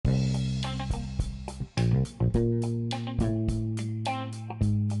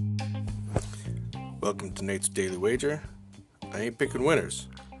Welcome to Nate's Daily Wager. I ain't picking winners,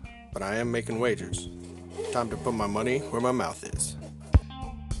 but I am making wagers. Time to put my money where my mouth is.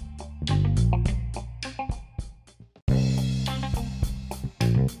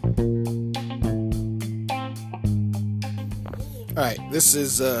 Alright, this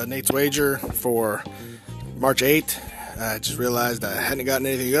is Nate's Wager for March 8th. I just realized I hadn't gotten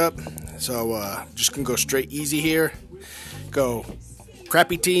anything up, so just gonna go straight easy here. Go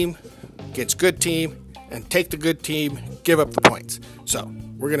crappy team against good team, and take the good team, give up the points. So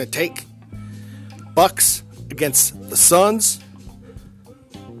we're gonna take Bucks against the Suns.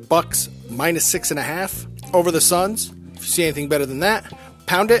 Bucks minus 6.5 over the Suns. If you see anything better than that,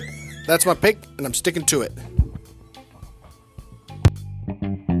 pound it. That's my pick, and I'm sticking to it.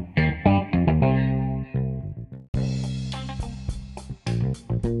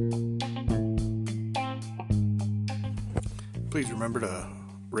 Please remember to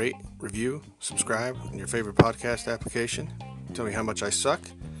rate, review, subscribe in your favorite podcast application. Tell me how much I suck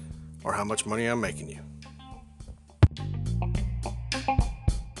or how much money I'm making you.